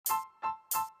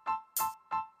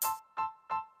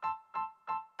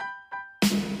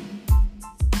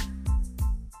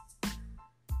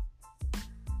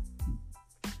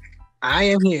I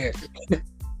am here.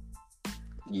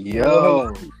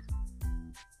 Yo.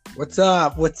 What's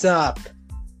up? What's up?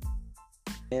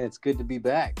 And it's good to be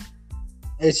back.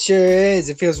 It sure is.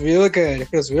 It feels real good. It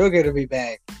feels real good to be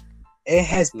back. It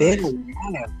has been a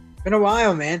while. It's been a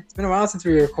while, man. It's been a while since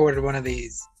we recorded one of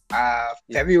these.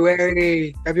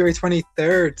 February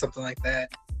 23rd, something like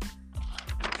that.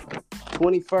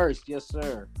 21st, yes,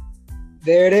 sir.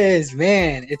 There it is,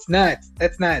 man. It's nuts.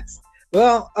 That's nuts.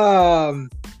 Well,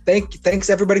 thanks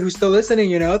everybody who's still listening.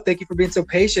 Thank you for being so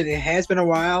patient. It has been a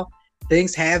while.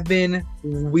 Things have been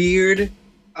weird,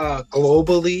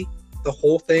 globally. The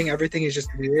whole thing, everything is just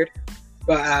weird.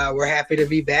 But we're happy to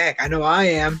be back. I know I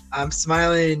am. I'm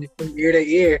smiling from ear to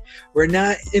ear. We're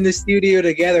not in the studio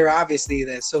together, obviously.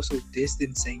 That's social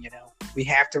distancing. We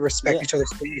have to respect each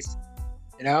other's space.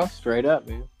 Straight up,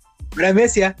 man. But I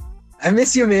miss you. I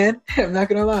miss you, man. I'm not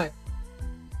gonna lie.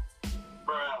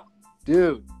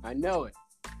 Dude, I know it.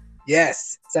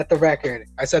 Yes, set the record.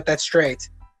 I set that straight.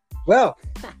 Well,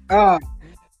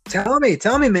 tell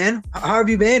me, man. How have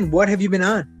you been? What have you been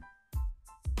on?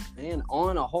 Man,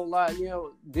 on a whole lot.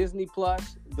 Disney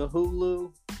Plus, the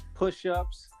Hulu,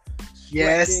 push-ups,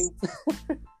 stretching.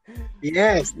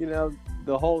 Yes.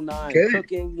 The whole nine. Good.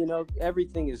 Cooking.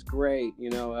 Everything is great.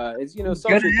 It's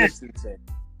social distancing.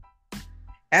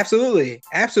 Absolutely.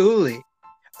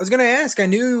 I was gonna ask. I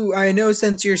know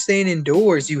since you're staying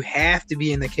indoors, you have to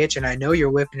be in the kitchen. I know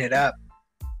you're whipping it up.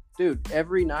 Dude,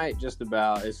 every night just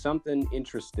about is something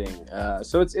interesting.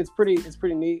 So it's pretty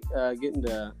neat getting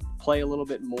to play a little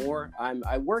bit more.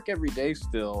 I work every day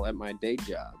still at my day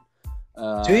job.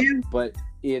 Do you? But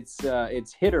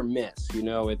it's hit or miss.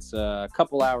 It's a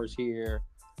couple hours here,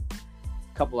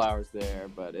 couple hours there,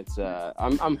 but it's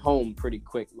I'm home pretty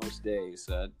quick most days.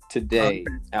 Today,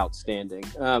 outstanding.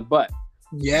 But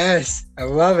yes, I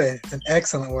love it. It's an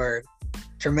excellent word.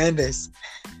 Tremendous.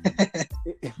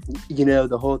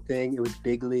 The whole thing, it was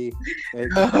bigly. I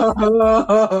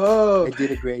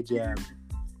did a great job.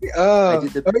 I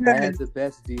had the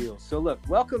best deal. So look,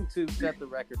 welcome to Set the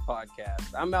Record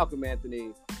Podcast. I'm Malcolm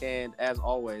Anthony, and as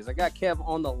always, I got Kev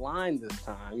on the line this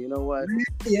time. You know what?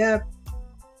 Yeah.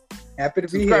 Happy to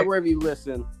be Subscribe here. wherever you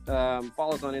listen.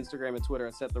 Follow us on Instagram and Twitter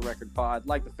at Set the Record Pod.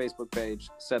 Like the Facebook page,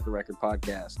 Set the Record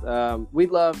Podcast. We'd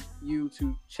love you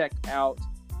to check out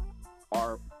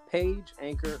our page,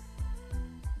 anchor.fm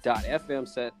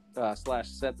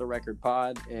 /Set the Record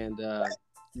Pod, and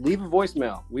leave a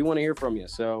voicemail. We want to hear from you.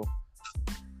 So,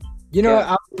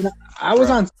 I was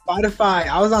on Spotify.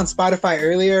 I was on Spotify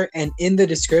earlier, and in the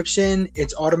description,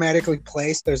 it's automatically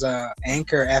placed. There's a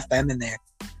Anchor FM in there,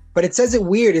 but it says it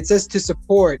weird. It says to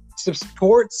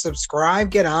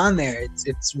subscribe, get on there.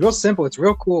 It's real simple. It's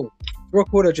real cool. It's real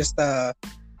cool to just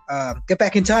get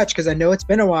back in touch, because I know it's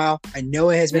been a while. I know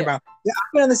it has been a while. Yeah,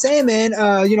 I've been on the same, man.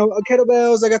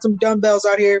 Kettlebells. I got some dumbbells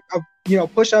out here.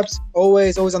 Push-ups.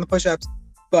 Always on the push-ups.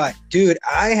 But dude,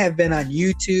 I have been on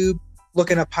YouTube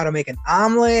looking up how to make an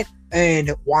omelet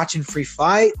and watching free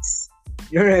fights.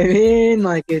 You know what I mean?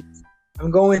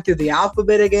 I'm going through the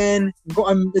alphabet again.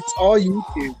 It's all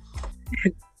YouTube.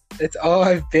 That's all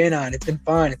I've been on. It's been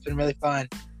fun. It's been really fun.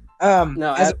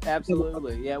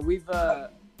 Absolutely. Yeah, we've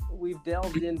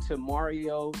delved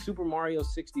into Super Mario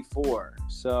 64.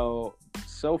 So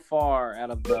far,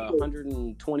 out of the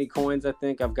 120 coins, I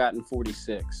think I've gotten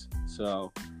 46.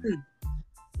 So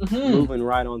moving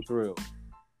right on through.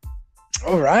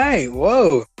 All right.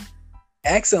 Whoa.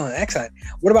 Excellent.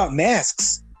 What about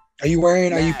masks? Are you wearing?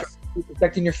 Masks. Are you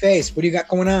protecting your face? What do you got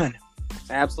going on?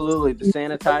 Absolutely. The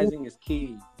sanitizing is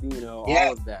key.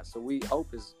 All of that. So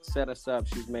Hope has set us up.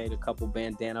 She's made a couple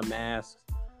bandana masks.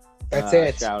 That's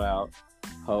it. Shout out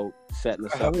Hope, setting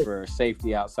us up for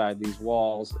safety outside these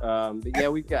walls. But yeah,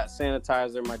 we've got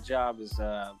sanitizer. My job is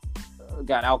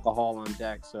got alcohol on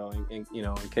deck, so in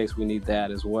case we need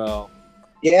that as well.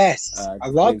 Yes, I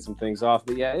love clean some things off.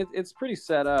 But yeah, it's pretty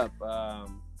set up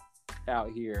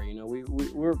out here.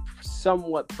 We're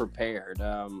somewhat prepared.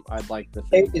 I'd like to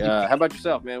think. How about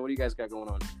yourself, man? What do you guys got going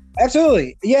on?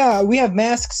 Absolutely. Yeah, we have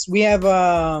masks. We have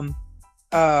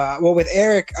with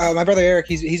Eric, my brother Eric,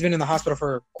 he's been in the hospital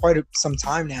for quite some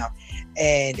time now,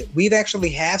 and we've actually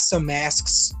have some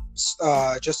masks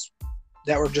just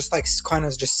that were just kind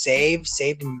of just saved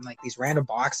in these random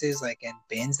boxes and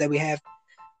bins that we have.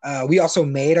 We also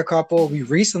made a couple. We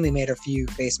recently made a few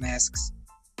face masks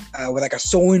with a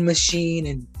sewing machine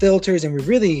and filters, and we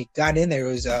really got in there.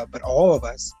 It was but all of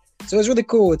us, so it was really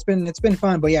cool. It's been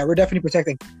fun. But yeah, we're definitely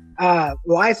protecting.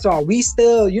 Lysol, we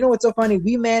still, what's so funny?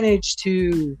 We managed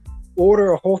to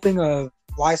order a whole thing of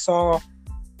Lysol,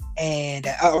 and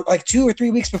 2 or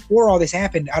 3 weeks before all this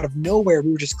happened, out of nowhere,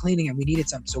 we were just cleaning and we needed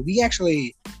some. So we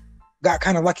actually got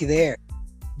kind of lucky there.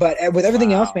 But with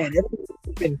everything else, man,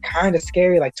 everything's been kind of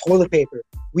scary. Like toilet paper,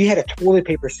 we had a toilet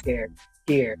paper scare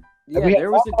here. Yeah,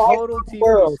 there was a total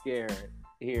TV scare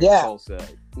here in Tulsa.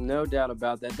 No doubt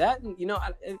about that. That, you know,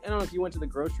 I don't know if you went to the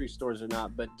grocery stores or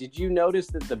not, but did you notice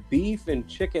that the beef and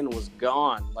chicken was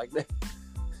gone? Like,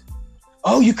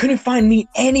 oh, you couldn't find meat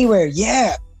anywhere.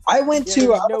 Yeah, I went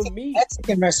to meat.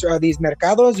 Mexican restaurant, these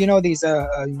mercados, you know, these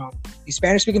these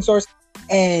Spanish speaking stores,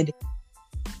 and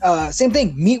same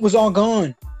thing. Meat was all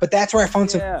gone, but that's where I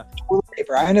found some toilet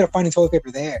paper. I ended up finding toilet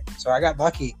paper there, so I got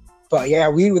lucky. But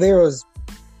yeah, there was.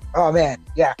 Oh man,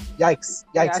 yeah, yikes.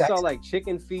 I saw like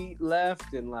chicken feet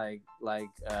left, and I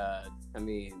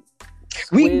mean,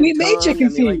 we made chicken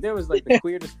feet. Like, there was like the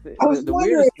weirdest, weirdest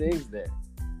things there.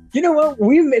 You know what?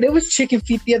 There was chicken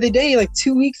feet the other day. Like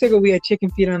 2 weeks ago, we had chicken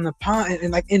feet on the pot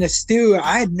and like in a stew.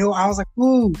 I was like,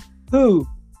 who?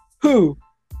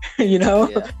 You know?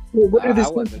 Yeah. I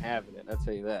wasn't having it. I'll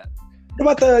tell you that.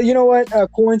 What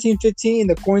about Quarantine 15,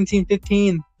 the Quarantine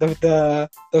 15,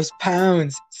 those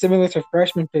pounds similar to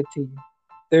Freshman 15.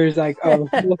 There's like a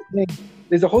whole thing.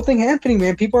 There's a whole thing happening,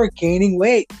 man. People are gaining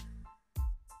weight.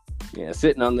 Yeah,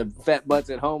 sitting on the fat butts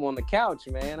at home on the couch,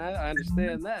 man. I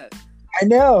understand that. I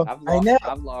know.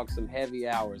 I've logged some heavy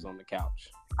hours on the couch.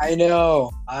 I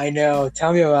know.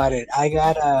 Tell me about it. I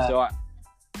got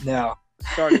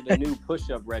started a new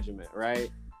push-up regimen,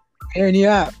 right? Hearing you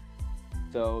out.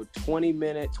 So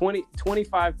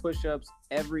 25 push-ups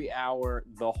every hour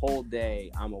the whole day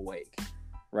I'm awake,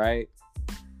 right?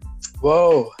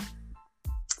 Whoa.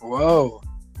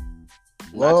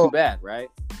 Not too bad, right?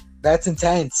 That's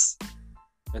intense.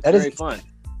 That is very fun.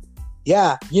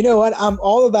 Yeah. You know what? I'm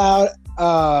all about,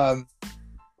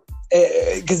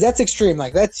 because that's extreme.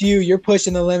 Like that's you're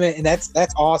pushing the limit, and that's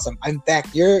awesome. In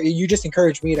fact, you just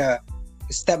encouraged me to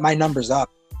step my numbers up.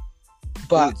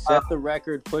 But dude, set the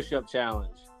record push-up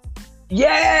challenge.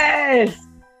 Yes.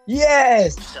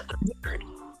 Set the record.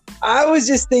 I was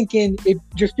just thinking, if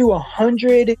just do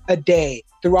 100 a day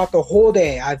throughout the whole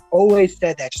day. I've always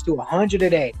said that, just do 100 a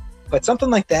day. But something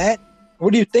like that.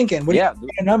 What are you thinking? What are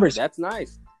your numbers? That's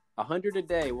nice. 100 a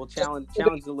day. We'll challenge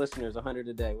the listeners. 100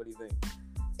 a day. What do you think?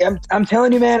 I'm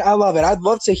telling you, man. I love it. I'd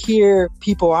love to hear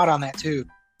people out on that too,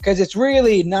 because it's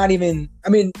really not even. I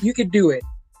mean, you could do it.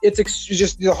 It's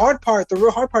just the hard part. The real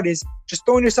hard part is just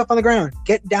throwing yourself on the ground.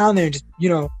 Get down there and just,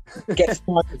 get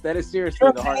started. That is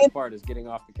seriously the hardest part, is getting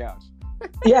off the couch.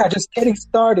 Yeah, just getting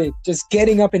started. Just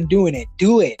getting up and doing it.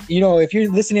 Do it. If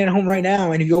you're listening at home right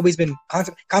now and you've always been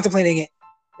contemplating it,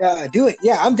 do it.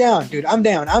 Yeah, I'm down, dude. I'm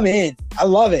down. I'm in. I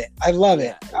love it. All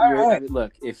right.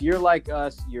 Look, if you're like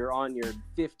us, you're on your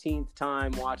 15th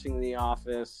time watching The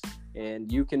Office,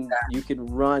 and you can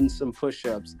run some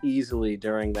push-ups easily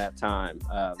during that time.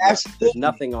 Absolutely. There's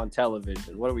nothing on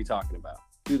television. What are we talking about?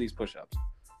 Do these push-ups.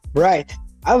 Right.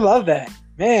 I love that,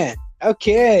 man.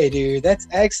 Okay, dude. That's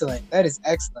excellent. That is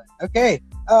excellent. Okay.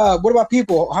 What about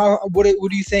people? What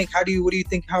do you think? What do you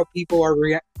think? How people are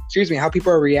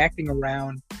reacting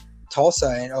around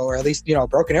Tulsa, or at least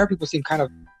Broken Arrow people seem kind of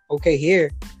okay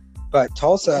here, but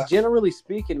Tulsa. Generally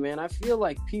speaking, man, I feel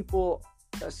like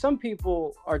some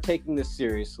people are taking this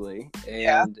seriously,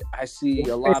 and I see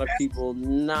a lot of people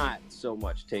not so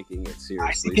much taking it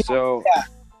seriously. So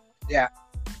yeah.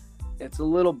 It's a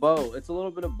little both. It's a little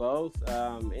bit of both.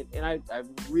 And I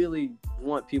really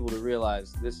want people to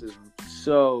realize this is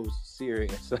so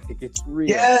serious. Like, it's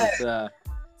real. Yeah.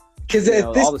 Because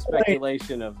all the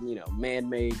speculation of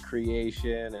man-made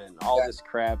creation and all this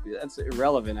crap, that's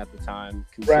irrelevant at the time.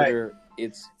 Consider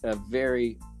it's a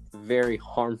very, very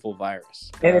harmful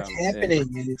virus, and it's happening,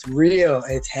 and it's real.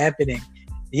 It's happening.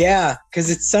 Yeah,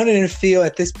 because it's starting to feel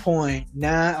at this point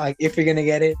not like if you're gonna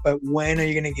get it, but when are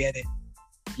you gonna get it?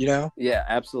 Yeah,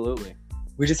 absolutely.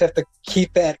 We just have to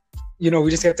keep that. We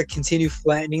just have to continue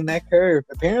flattening that curve.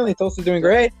 Apparently, Tulsa's doing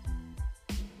great.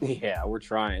 Yeah, we're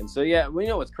trying. So yeah, we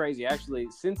know what's crazy.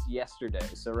 Actually, since yesterday,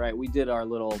 we did our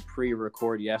little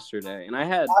pre-record yesterday, and I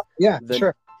had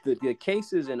the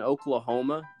cases in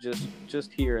Oklahoma,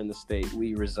 just here in the state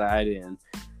we reside in,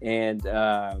 and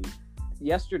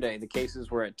yesterday the cases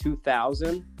were at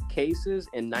 2,000 cases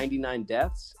and 99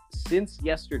 deaths. Since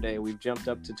yesterday, we've jumped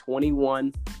up to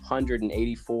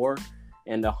 2,184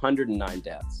 and 109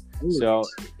 deaths. Ooh. So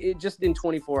just in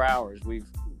 24 hours, we've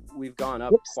gone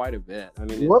up quite a bit. I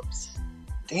mean,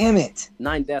 damn it!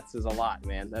 9 deaths is a lot,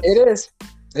 man. It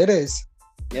is.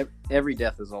 Every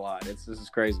death is a lot. This is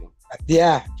crazy.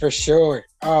 Yeah, for sure.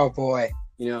 Oh boy.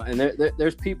 And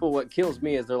there's people. What kills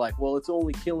me is they're like, well, it's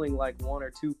only killing like 1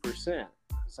 or 2%.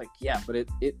 It's like, yeah, but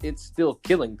it's still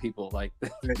killing people. Like,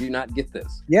 do you not get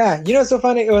this? Yeah, you know, it's so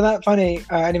funny. Well, not funny.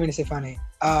 I didn't mean to say funny.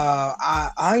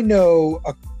 I know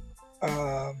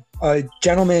a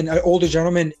gentleman, an older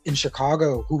gentleman in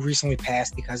Chicago who recently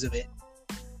passed because of it.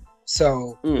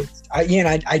 So, I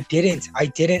didn't.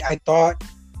 I thought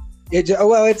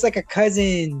it's like a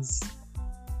cousin's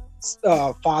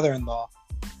father-in-law.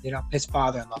 You know, his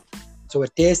father-in-law. So a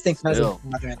distant cousin's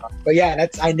father-in-law. But yeah,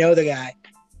 I know the guy.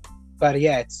 But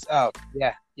yeah,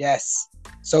 yes.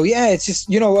 So yeah, it's just,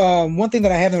 you know, one thing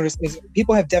that I have noticed is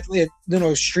people have definitely, you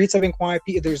know, streets have been quiet.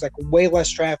 There's like way less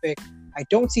traffic. I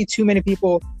don't see too many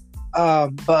people,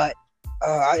 but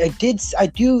I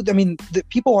mean, the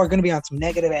people are going to be on some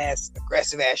negative ass,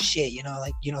 aggressive ass shit, you know,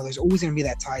 like, you know, there's always going to be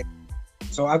that type.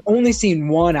 So I've only seen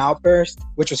one outburst,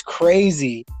 which was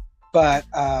crazy, but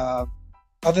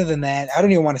other than that, I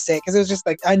don't even want to say it because it was just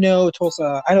like, I know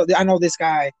Tulsa, I know this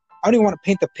guy. I don't even want to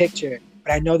paint the picture,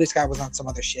 but I know this guy was on some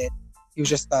other shit. He was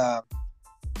just, but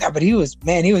he was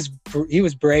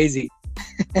brazy.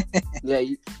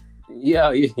 Well,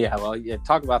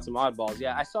 talk about some oddballs.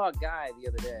 Yeah, I saw a guy the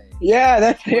other day.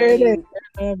 Yeah, it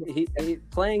is. He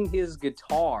playing his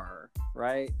guitar,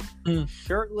 right?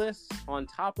 Shirtless on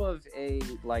top of a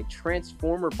like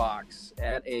transformer box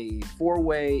at a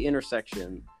 4-way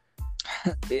intersection.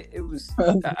 It was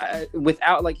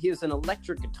without, like, he was an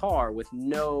electric guitar with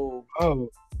no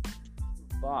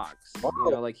box.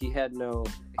 You know, like he had no.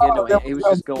 He was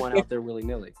just going out there willy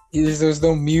nilly. There was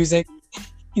no music.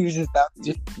 He was just out.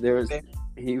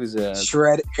 He was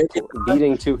shredded,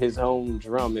 beating to his own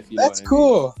drum. If you. That's know what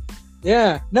cool. I mean.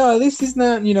 Yeah. No, at least he's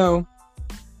not, you know,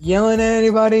 yelling at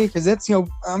anybody, because that's, you know,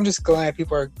 I'm just glad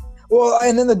people are. Well,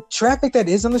 and then the traffic that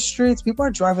is on the streets, people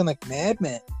are driving like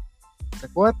madmen.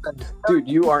 Like, what the dude,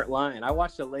 you aren't lying. I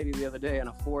watched a lady the other day on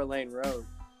a 4-lane road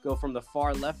go from the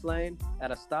far left lane at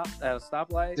a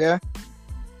stoplight. Yeah.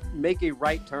 Make a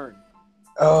right turn.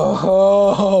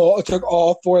 Oh, it took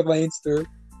all 4 lanes through.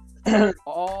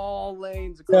 All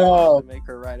lanes across to make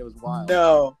her right. It was wild.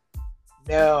 No.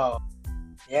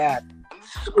 Yeah.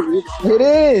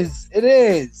 It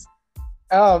is.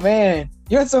 Oh man.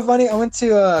 You know what's so funny? I went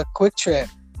to a Quick Trip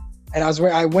and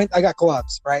I got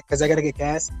gloves, right? Because I gotta get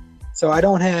gas. So I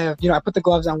don't have, you know, I put the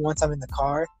gloves on once I'm in the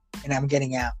car and I'm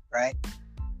getting out, right?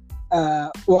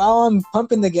 While I'm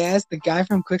pumping the gas, the guy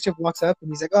from Quick Trip walks up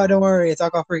and he's like, "Oh, don't worry, it's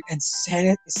alcohol free," and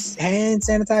hand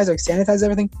sanitizer, like sanitize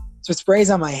everything. So it sprays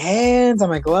on my hands, on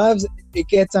my gloves. It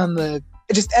gets on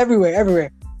just everywhere.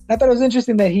 And I thought it was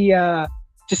interesting that he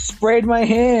just sprayed my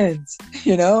hands.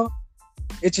 You know,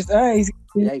 it's just he's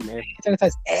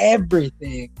sanitized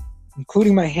everything,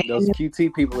 including my hands. Those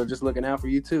QT people are just looking out for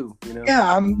you too, you know?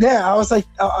 Yeah, I was like,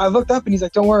 I looked up and he's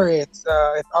like, "Don't worry, it's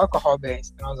alcohol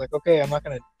based." And I was like, "Okay, I'm not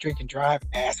gonna drink and drive,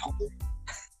 asshole."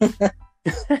 No,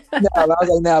 I was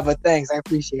like, "No, but thanks, I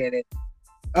appreciate it."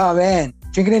 Oh man,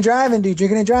 drinking and driving, dude.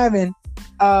 I'm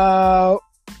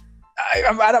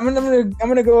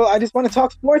gonna go. I just want to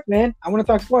talk sports, man. I want to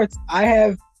talk sports. I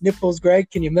have nipples, Greg.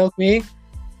 Can you milk me?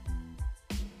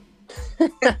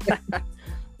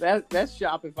 That's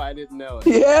shop if I didn't know it.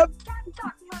 Yep.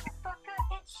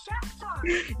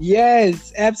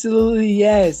 Yes, absolutely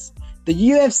yes. The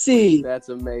UFC. That's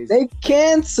amazing. They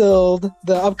canceled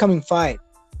the upcoming fight,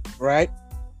 right?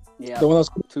 Yeah. The one that was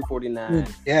 249.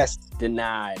 Yes.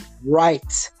 Denied.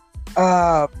 Right.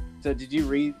 So did you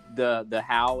read the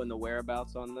how and the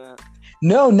whereabouts on that?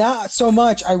 No, not so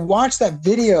much. I watched that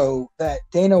video, that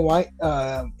Dana White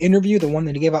interview, the one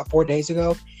that he gave out 4 days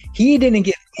ago. He didn't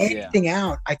get anything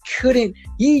out. I couldn't.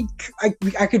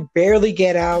 I could barely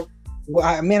get out.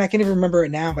 Well, man, I can't even remember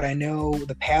it now, but I know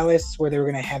the Palace where they were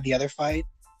going to have the other fight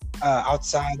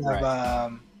outside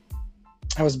of.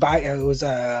 It was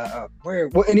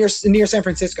near San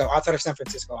Francisco, outside of San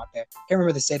Francisco, out there. Can't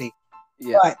remember the city.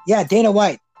 Yeah. But yeah, Dana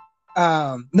White.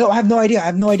 No, I have no idea. I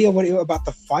have no idea about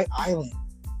the Fight Island.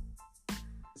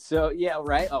 So yeah,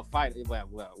 right. Oh, Fight.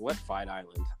 Well, what Fight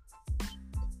Island?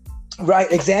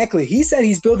 Right, exactly. He said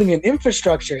he's building an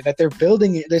infrastructure, that they're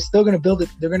building it. They're still going to build it.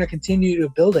 They're going to continue to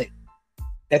build it.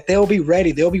 That they'll be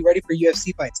ready. They'll be ready for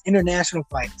UFC fights, international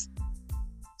fights.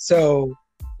 So,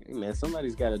 hey man,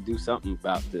 somebody's got to do something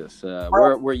about this.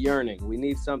 We're yearning. We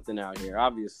need something out here,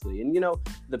 obviously. And you know,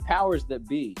 the powers that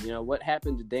be. You know what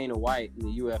happened to Dana White in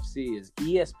the UFC is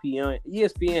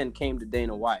ESPN came to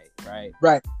Dana White, right?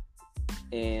 Right.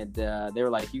 And they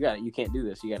were like, you can't do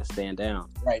this. You got to stand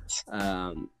down. Right.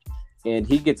 And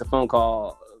he gets a phone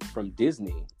call from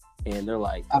Disney, and they're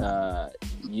like,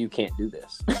 you can't do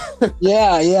this.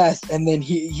 Yeah, yes. And then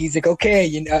he's like, okay,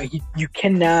 you know, you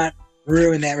cannot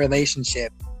ruin that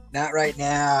relationship. Not right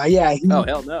now. Yeah. Oh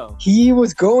hell no. He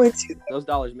was going to. Those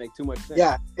dollars make too much sense.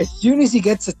 Yeah. As soon as he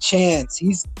gets a chance,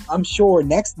 I'm sure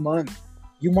next month,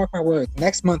 you mark my words,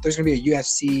 next month there's going to be a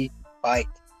UFC fight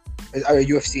or a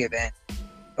UFC event.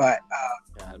 But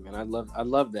God, man, I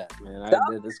love that, man.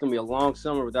 It's gonna be a long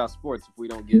summer without sports if we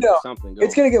don't get something going.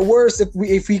 It's gonna get worse if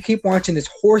we keep watching this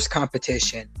horse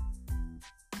competition.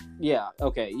 Yeah.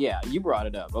 Okay. Yeah. You brought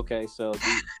it up. Okay. So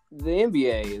the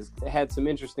NBA had some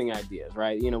interesting ideas,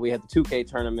 right? You know, we had the 2K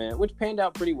tournament, which panned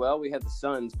out pretty well. We had the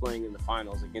Suns playing in the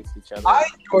finals against each other. I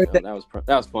enjoyed that.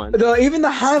 That was fun. Even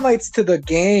the highlights to the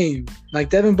game, like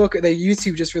Devin Booker,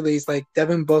 YouTube just released like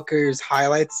Devin Booker's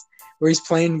highlights where he's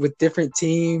playing with different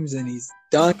teams and he's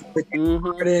dunking with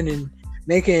Harden and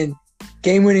making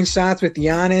game-winning shots with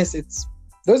Giannis.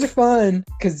 Those are fun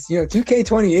because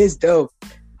 2K20 is dope,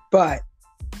 but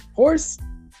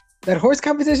that horse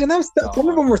competition, some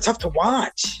of them were tough to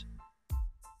watch.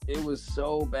 It was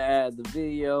so bad. The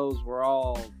videos were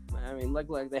all,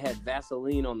 looked like they had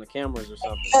Vaseline on the cameras or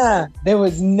something. Yeah, there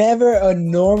was never a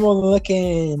normal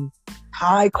looking,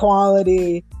 high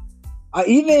quality.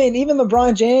 Even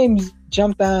LeBron James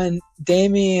jumped on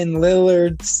Damian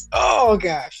Lillard's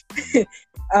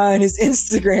on his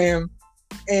Instagram,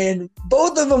 and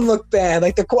both of them look bad.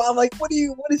 Like I'm like,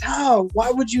 why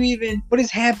would you even? What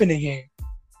is happening here?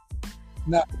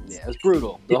 No. Yeah, it's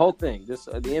brutal. The whole thing. The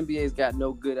NBA's got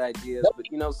no good ideas, but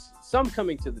some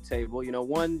coming to the table.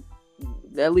 One,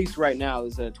 at least right now,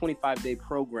 is a 25-day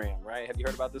program. Right? Have you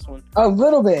heard about this one? A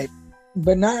little bit,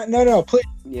 but not. No. Please.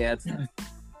 Yeah, it's.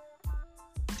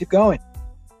 Keep going.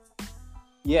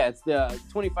 Yeah, it's the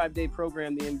 25-day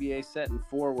program the NBA setting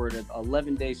forward, an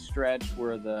 11-day stretch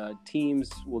where the teams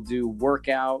will do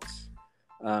workouts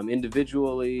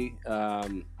individually,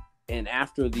 and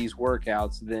after these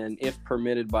workouts, then if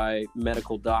permitted by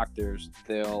medical doctors,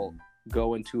 they'll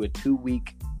go into a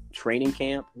 2-week training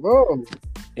camp. Whoa.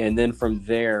 And then from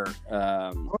there,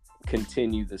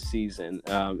 continue the season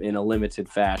in a limited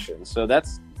fashion. So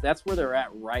that's where they're at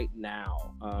right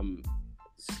now.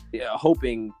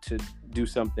 Hoping to do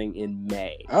something in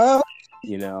May. Oh,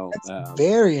 that's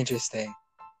very interesting.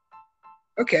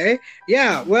 Okay,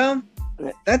 yeah. Well,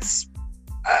 that's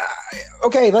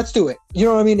okay. Let's do it. You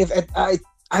know what I mean? If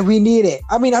we need it.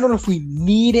 I don't know if we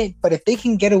need it, but if they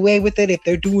can get away with it, if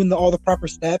they're doing all the proper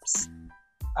steps,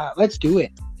 let's do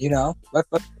it.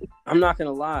 I'm not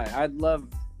gonna lie. I'd love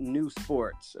new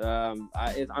sports. I'm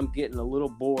getting a little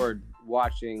bored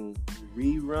watching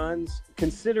reruns,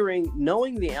 considering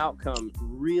knowing the outcome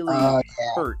really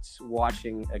hurts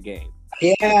watching a game.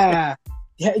 Yeah.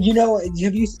 Have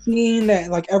you seen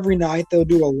that, like, every night they'll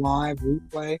do a live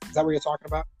replay? Is that what you're talking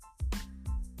about?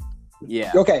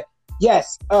 Yeah. Okay.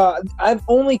 Yes. I've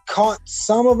only caught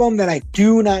some of them that I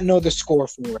do not know the score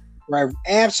for. Where I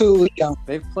absolutely don't.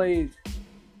 They've played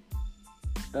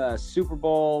Super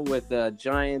Bowl with the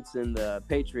Giants and the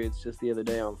Patriots just the other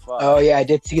day on Fox. Oh yeah, I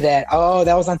did see that. Oh,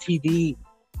 that was on TV.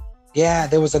 Yeah,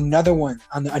 there was another one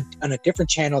on a different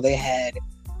channel. They had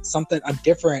something a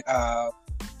different.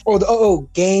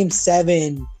 Game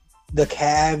 7, the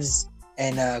Cavs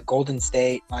and Golden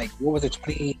State. Like, what was it?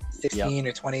 2016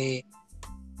 or 20?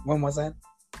 When was that?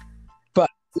 But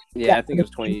yeah, I think it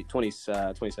was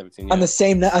 2017. Yeah. On the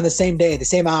same day, the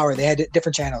same hour, they had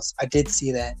different channels. I did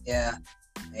see that. Yeah.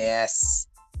 Yes.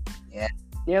 Yeah.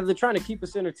 Yeah, they're trying to keep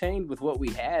us entertained with what we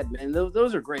had, man.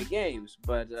 Those are great games,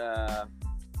 but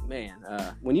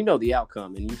when you know the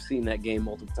outcome and you've seen that game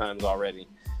multiple times already,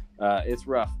 it's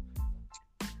rough.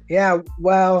 Yeah.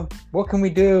 Well, what can we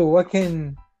do?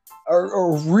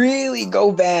 Or really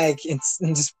go back and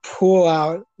just pull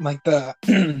out like the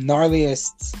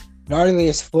gnarliest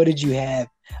footage you have.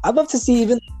 I'd love to see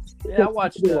even. Yeah, I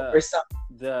watched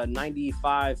the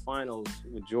 95 finals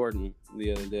with Jordan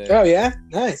the other day. Oh yeah,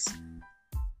 nice.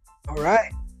 All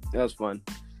right, that was fun.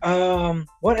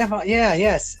 Whatever. Yeah.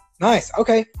 Yes. Nice.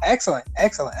 Okay. Excellent.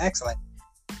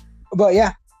 But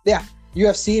yeah.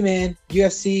 UFC, man.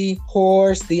 UFC,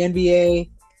 horse, the NBA.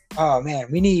 Oh man,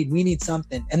 we need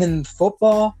something. And then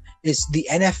football is the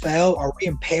NFL. Are we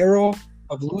in peril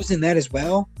of losing that as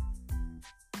well?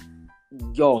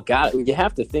 Yo, you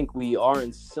have to think we are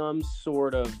in some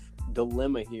sort of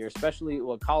dilemma here, especially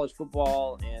college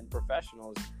football and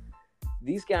professionals.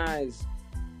 These guys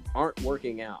aren't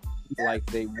working out like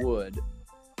they would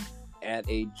at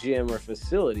a gym or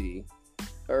facility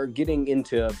or getting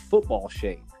into football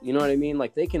shape. You know what I mean?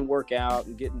 Like, they can work out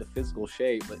and get into physical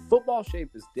shape, but football shape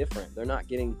is different. They're not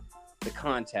getting the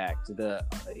contact, the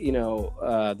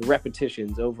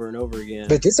repetitions over and over again.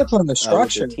 The discipline, the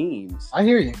structure. Teams. I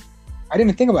hear you. I didn't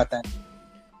even think about that.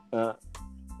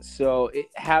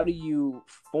 how do you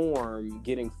form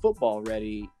getting football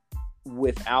ready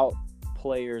without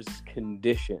players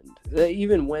conditioned?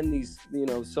 Even when these,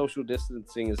 social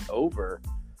distancing is over,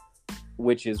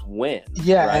 which is when.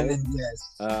 Yeah, right? and then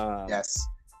yes.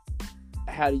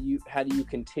 How do you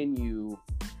continue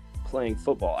playing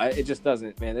football? It just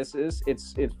doesn't, man.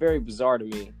 It's very bizarre to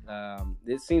me.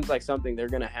 It seems like something they're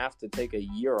gonna have to take a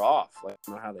year off. Like, I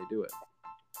don't know how they do it.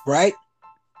 Right.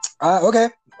 Okay.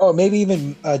 Oh, maybe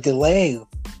even delay.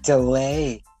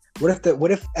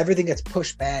 What if everything gets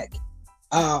pushed back?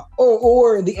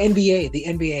 Or the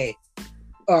NBA.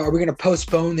 Are we going to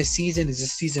postpone the season? Is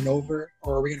this season over,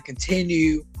 or are we going to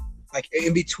continue? Like,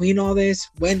 in between all this,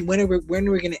 when are we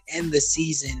going to end the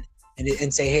season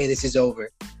and say, hey, this is over?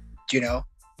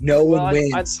 No one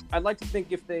wins. I'd like to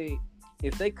think if they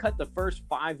cut the first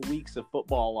 5 weeks of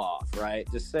football off, right?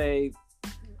 Just say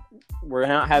we're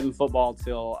not having football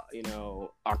till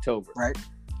October, right?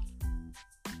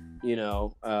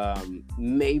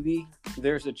 Maybe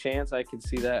there's a chance I could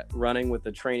see that running with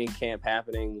the training camp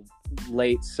happening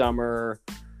late summer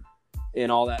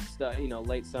and all that stuff.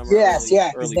 Late summer,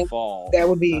 early fall. That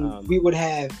would be we would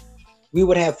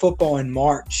have football in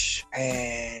March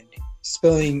and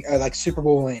spilling like Super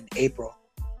Bowl in April.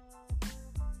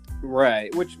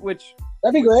 Right, which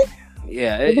that'd be great.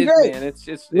 Yeah, man, it's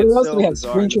so we have?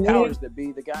 bizarre. Spring The training? powers that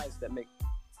be, the guys that make.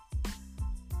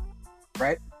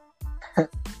 Right.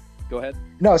 Go ahead.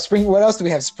 No, spring. What else do we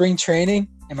have? Spring training.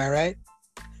 Am I right?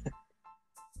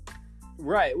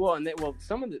 Right. Well,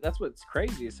 that's what's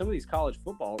crazy is some of these college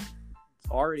football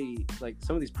already, like,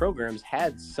 some of these programs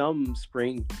had some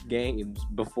spring games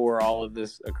before all of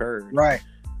this occurred. Right.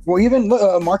 Well, even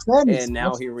March Madness. And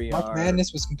now here we are. March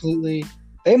Madness was completely.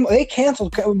 They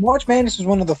canceled. March Madness was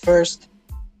one of the first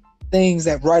things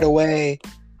that right away.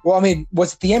 Well, I mean,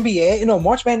 was it the NBA? No,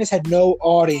 March Madness had no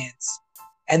audience.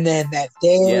 And then that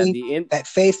day, that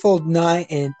fateful night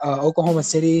in Oklahoma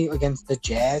City against the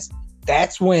Jazz,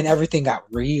 that's when everything got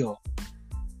real.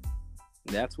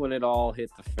 That's when it all hit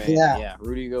the fan. Yeah.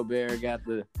 Rudy Gobert got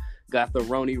the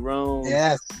Roni Rone.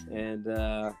 Yes. And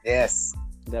yes,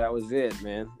 that was it,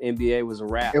 man. NBA was a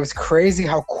wrap. It was crazy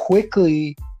how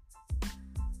quickly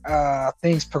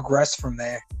things progressed from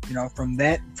there. From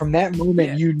that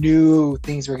moment, you knew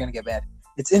things were going to get bad.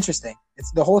 It's interesting.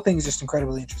 The whole thing is just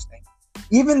incredibly interesting.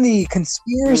 Even the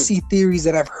conspiracy theories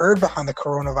that I've heard behind the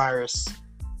coronavirus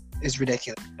is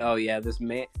ridiculous. Oh yeah, it's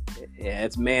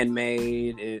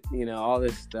man-made. It, all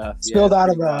this stuff got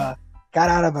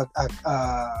out of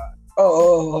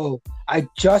I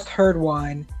just heard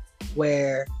one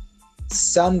where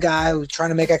some guy who was trying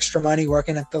to make extra money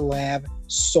working at the lab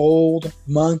sold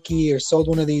monkey or sold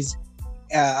one of these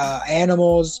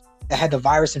animals that had the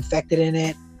virus infected in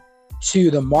it to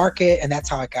the market, and that's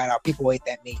how it got out. People ate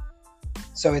that meat.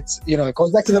 So it's, it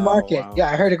goes back to the market. Wow. Yeah,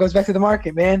 I heard it goes back to the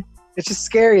market, man. It's just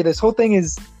scary. The whole thing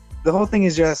is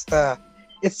just,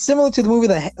 it's similar to the movie,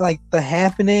 The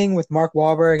Happening with Mark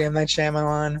Wahlberg and Night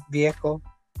Shyamalan vehicle.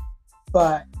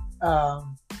 But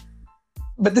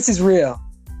this is real,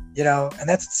 and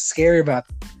that's what's scary about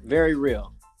it. Very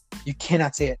real. You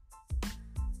cannot see it.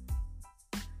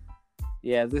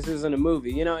 Yeah, this isn't a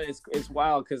movie. It's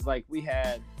wild because, like, we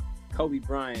had Kobe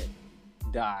Bryant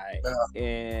die,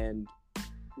 and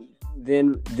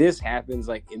then this happens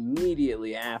like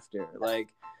immediately after. Like,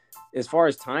 as far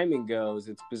as timing goes,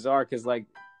 it's bizarre because, like,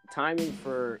 timing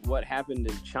for what happened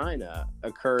in China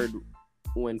occurred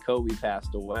when Kobe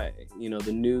passed away.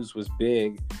 The news was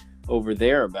big over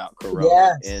there about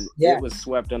corona, and it was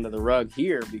swept under the rug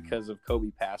here because of Kobe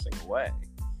passing away.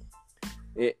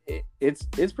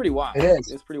 It's pretty wild. It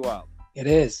is. It's pretty wild. It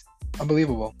is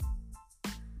unbelievable.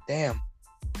 Damn.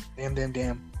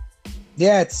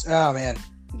 Yeah, it's man.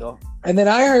 No. And then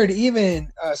I heard even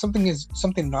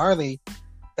something gnarly,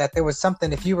 that there was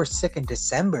something, if you were sick in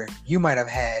December, you might have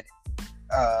had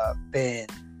been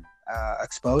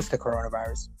exposed to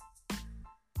coronavirus.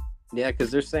 Yeah,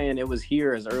 because they're saying it was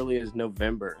here as early as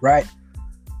November. Right.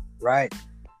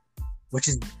 Which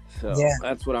is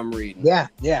that's what I'm reading. Yeah.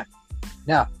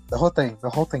 No, the whole thing,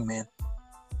 man.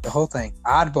 The whole thing.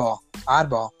 Oddball.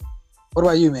 What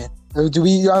about you, man? Do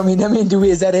we? Do we?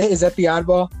 Is that it? Is that the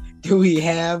oddball? Do we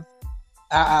have?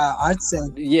 I'd say.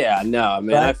 Yeah, no,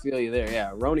 man. Right? I feel you there.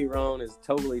 Yeah, Roni Rone is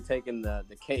totally taking the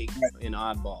cake in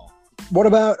oddball. What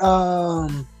about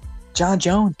John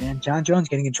Jones, man? John Jones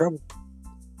getting in trouble.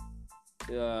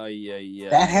 Yeah.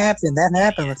 That happened.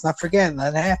 Let's not forget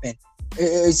that happened.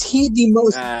 Is he the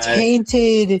most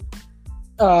tainted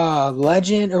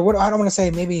legend, or what? I don't want to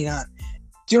say. Maybe not.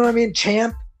 Do you know what I mean?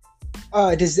 Champ.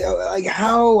 How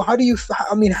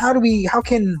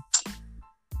can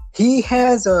He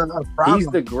has a problem. He's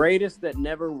the greatest that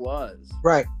never was.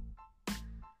 Right.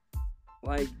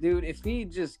 Like, dude, if he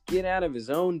just get out of his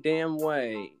own damn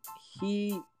way,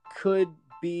 he could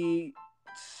be.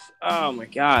 Oh my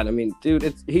god! I mean,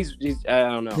 dude, he's I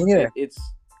don't know. Yeah. It's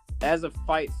as a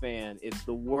fight fan, it's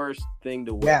the worst thing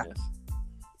to witness.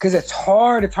 Because it's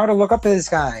hard. It's hard to look up to this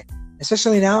guy,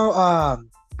 especially now.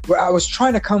 Where I was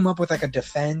trying to come up with like a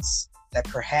defense that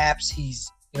perhaps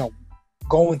he's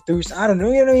going through. I don't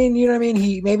know. You know what I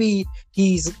mean?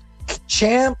 He's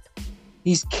champ.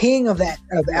 He's king of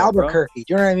Albuquerque.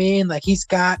 Do you know what I mean? Like he's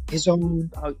got his own. Do you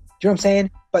know what I'm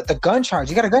saying? But the gun charge,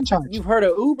 you got a gun charge. You've heard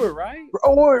of Uber, right?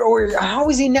 Or how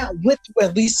is he not with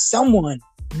at least someone,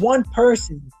 one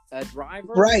person? A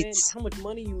driver, right? Man, how much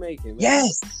money you making? Man?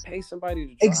 Yes, pay somebody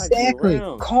to drive exactly. you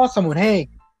around. Call someone. Hey,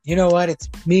 you know what? It's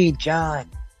me, John.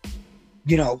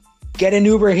 Get an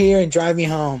Uber here and drive me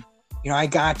home. I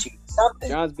got you. Something.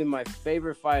 John's been my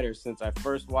favorite fighter since I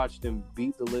first watched him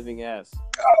beat the living ass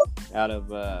out of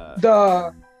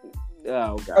the.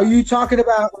 Oh god. Are you talking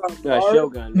about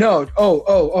Shogun? No.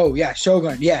 Oh yeah,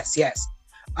 Shogun. Yes.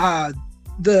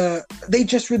 They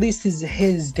just released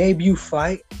his debut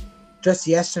fight just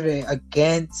yesterday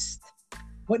against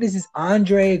what is this?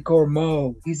 Andre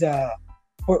Gourmet. He's a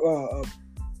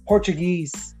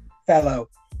Portuguese fellow.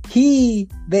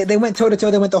 They went toe to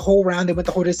toe. They went the whole round. They went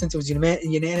the whole distance. It was a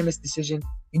unanimous decision,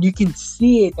 and you can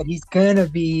see it that he's gonna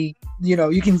be.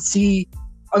 You can see.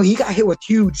 I mean, he got hit with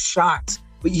huge shots,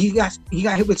 but he got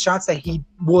hit with shots that he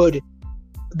would,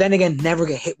 then again, never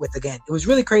get hit with again. It was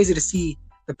really crazy to see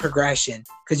the progression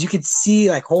because you could see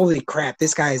like, holy crap,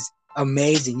 this guy's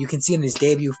amazing. You can see in his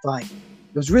debut fight,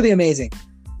 it was really amazing.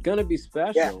 Gonna be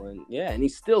special, and he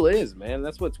still is, man.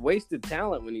 That's what's wasted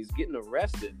talent when he's getting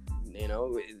arrested.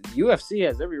 UFC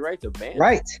has every right to ban him.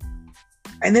 Right.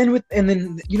 And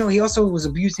then he also was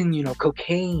abusing,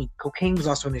 cocaine. Cocaine was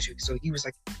also an issue. So he was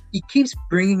like, he keeps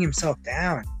bringing himself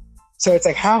down. So it's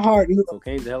like, how hard?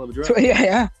 Cocaine's a hell of a drug. So,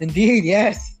 yeah, indeed,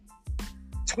 yes.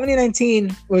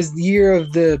 2019 was the year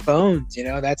of the bones.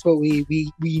 That's what we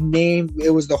named.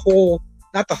 It was the whole,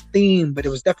 not the theme, but it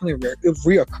was definitely a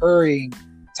reoccurring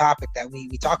topic that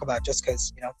we talk about just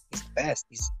because he's the best.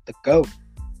 He's the GOAT.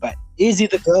 But is he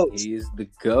the GOAT? He is the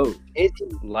GOAT. Is he?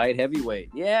 Light heavyweight.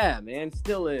 Yeah, man.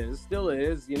 Still is.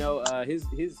 His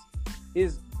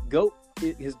GOAT.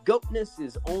 His GOATness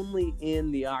is only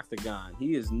in the octagon.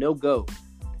 He is no GOAT.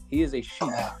 He is a sheep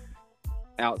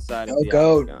outside of the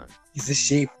octagon. He's a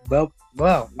sheep. Well,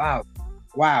 wow.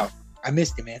 I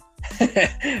missed it, man.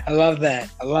 I love that.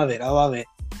 I love it.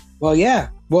 Well, yeah.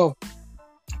 Well,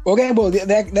 okay. Well,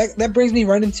 that brings me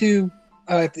right into.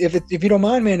 If you don't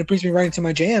mind, man, it brings me right into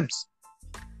my jams.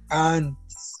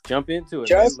 Jump into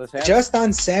it. Just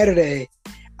on Saturday,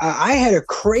 I had a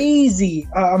crazy.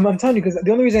 I'm telling you, because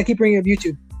the only reason I keep bringing up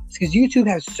YouTube is because YouTube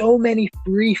has so many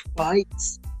free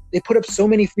fights. They put up so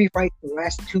many free fights the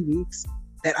last 2 weeks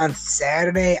that on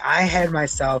Saturday I had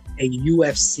myself a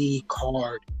UFC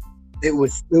card. It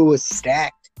was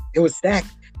stacked. I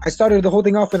started the whole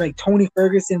thing off with like Tony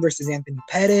Ferguson versus Anthony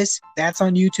Pettis. That's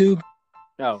on YouTube.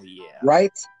 Oh yeah.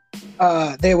 Right.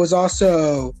 There was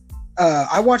also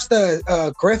I watched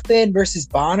the Griffin versus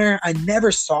Bonner. I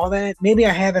never saw that. Maybe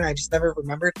I haven't. I just never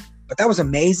remembered. But that was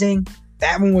amazing.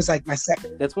 That one was like my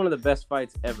second. That's one of the best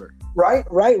fights ever. Right.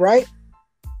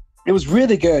 It was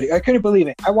really good. I couldn't believe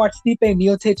it. I watched Stipe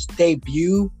Miocic's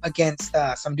debut against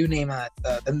some dude named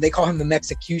they call him the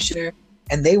Mexicutioner,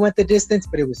 and they went the distance,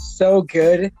 but it was so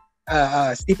good.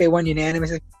 Stipe won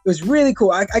unanimously. It was really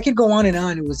cool. I could go on and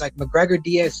on. It was like McGregor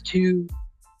Diaz 2,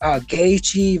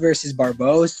 Gaethje versus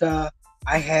Barbosa.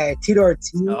 I had Tito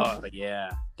Ortiz. Oh yeah,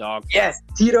 dog. Yes,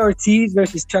 Tito Ortiz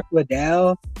versus Chuck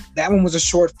Liddell. That one was a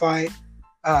short fight.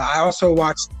 I also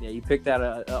watched. Yeah, you picked out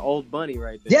an old bunny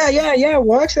right there. Yeah.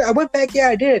 Well, actually, I went back. Yeah,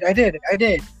 I did.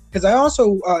 Because I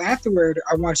also afterward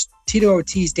I watched Tito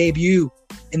Ortiz debut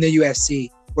in the UFC,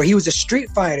 where he was a street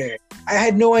fighter. I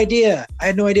had no idea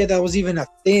that was even a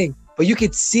thing. But you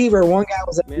could see where one guy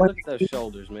was. Man, look at those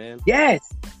shoulders, man. Yes.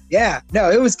 Yeah.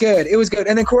 No, it was good.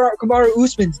 And then Kamaru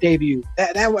Usman's debut.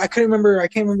 That I couldn't remember. I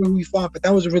can't remember who he fought, but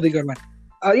that was a really good one.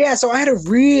 Yeah. So I had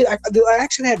I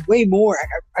actually had way more.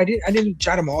 I didn't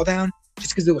jot them all down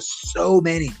just because there was so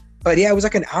many. But yeah, it was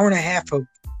like an hour and a half of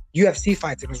UFC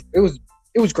fights.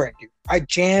 It was great, dude. I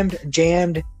jammed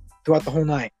throughout the whole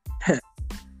night.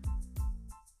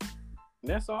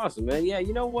 That's awesome, man. Yeah,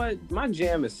 you know what? My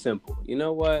jam is simple. You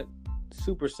know what?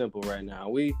 Super simple right now.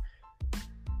 We,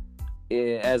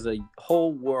 as a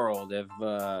whole world, have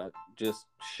just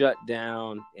shut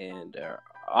down and are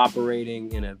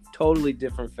operating in a totally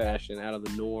different fashion out of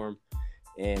the norm.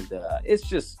 And it's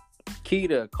just key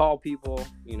to call people,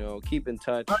 keep in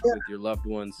touch with your loved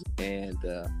ones, and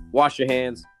wash your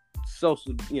hands,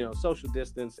 social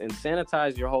distance, and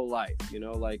sanitize your whole life.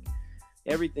 Like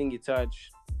everything you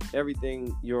touch,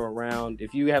 everything you're around.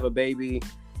 If you have a baby,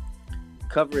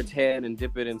 cover its head and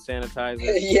dip it in sanitizer.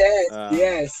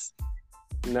 Yes.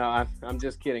 No, I'm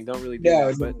just kidding. Don't really do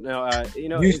that. But no,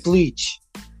 use bleach.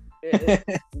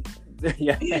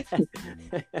 Yeah.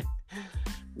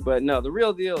 But no, the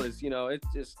real deal is, it's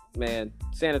just, man,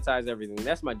 sanitize everything.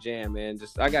 That's my jam, man.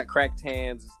 I got cracked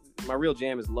hands. My real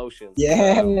jam is lotion.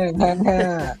 Yeah.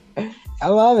 I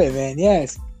love it, man.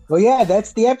 Yes. Well, yeah,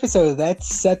 that's the episode. That's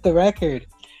Set the Record.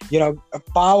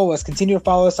 Follow us. Continue to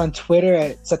follow us on Twitter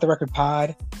at Set the Record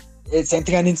Pod. Same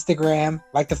thing on Instagram.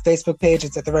 Like the Facebook page.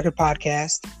 It's Set the Record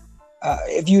Podcast.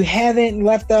 If you haven't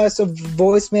left us a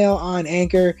voicemail on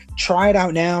Anchor, try it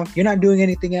out now. You're not doing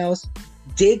anything else.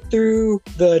 Dig through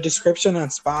the description on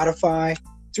Spotify.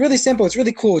 It's really simple. It's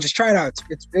really cool. Just try it out.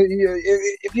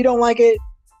 If you don't like it,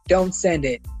 don't send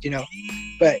it.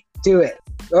 But do it.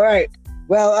 All right.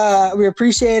 Well, we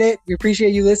appreciate it. We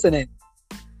appreciate you listening.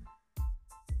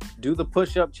 Do the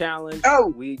push-up challenge.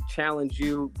 Oh, we challenge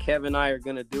you. Kev and I are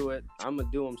gonna do it. I'm gonna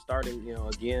do them starting,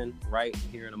 again right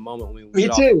here in a moment when we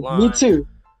get off the line. Me too.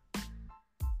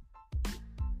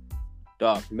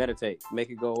 Dog, meditate. Make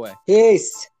it go away.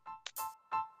 Peace.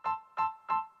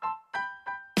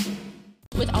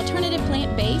 With alternative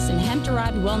plant-based and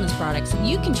hemp-derived wellness products,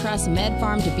 you can trust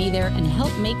MedFarm to be there and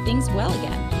help make things well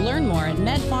again. Learn more at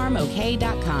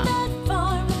medfarmok.com.